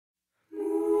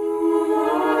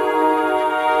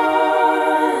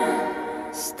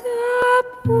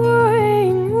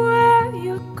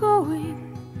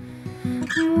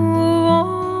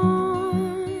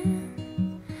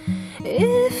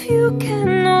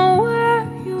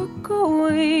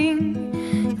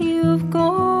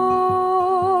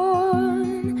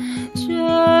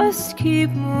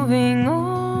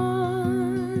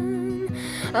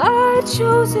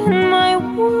chosen, my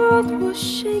world was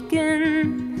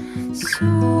shaken. So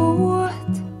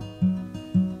what?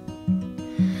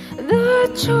 The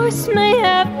choice may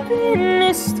have been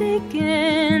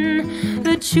mistaken.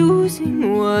 The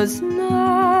choosing was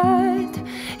not.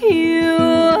 You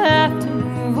have to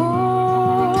move on.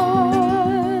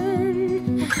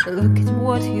 Look at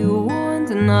what you want,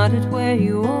 not at where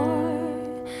you are,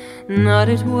 not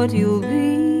at what you'll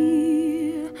be.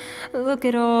 Look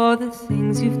at all the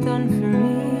things you've done for me.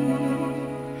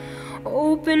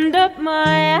 Opened up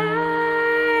my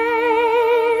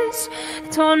eyes,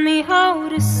 taught me how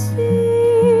to see.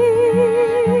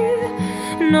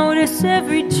 Notice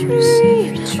every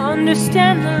tree,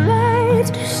 understand the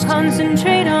light,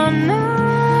 concentrate on now.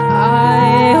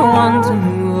 I want to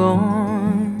move on.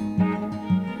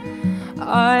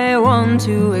 I want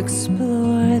to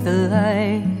explore the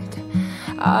light.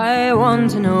 I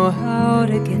want to know how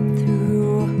to get through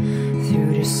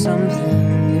to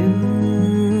something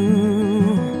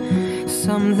new,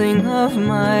 something of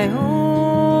my own.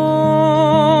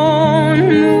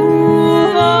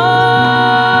 Move on,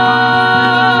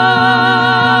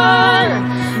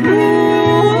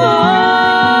 move on.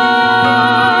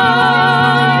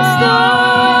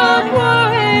 Stop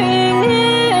worrying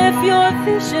if your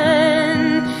vision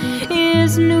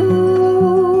is new.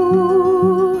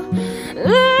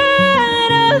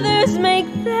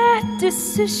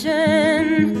 Decision,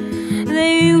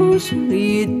 they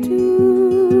usually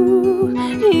do.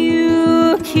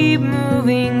 You keep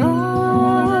moving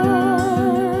on.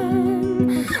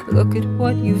 Look at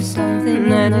what you've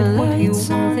something and what you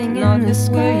something in the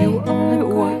square you are,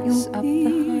 what's up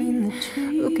behind the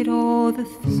tree. Look at all the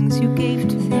things you gave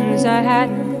to things I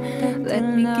hadn't. Let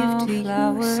me give to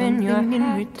you in your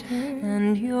hat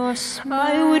and your smile.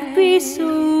 I would be so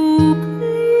pleased.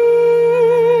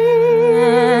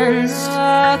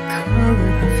 The color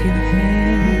of your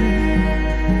hair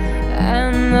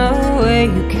and the way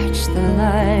you catch the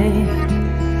light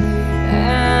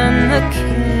and the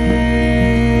care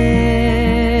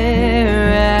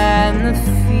and the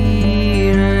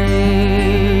feeling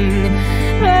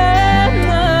and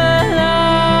the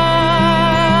light.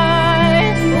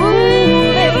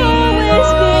 We've always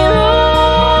belonged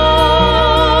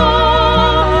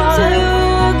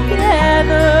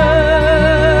together.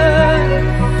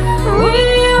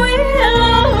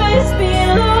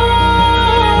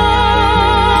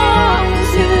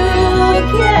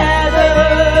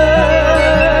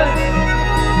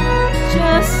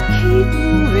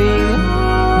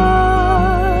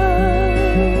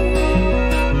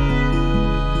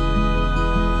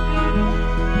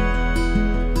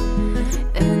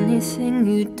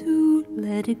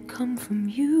 Let it come from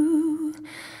you,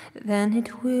 then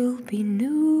it will be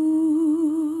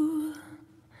new.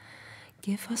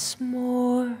 Give us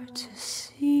more to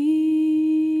see.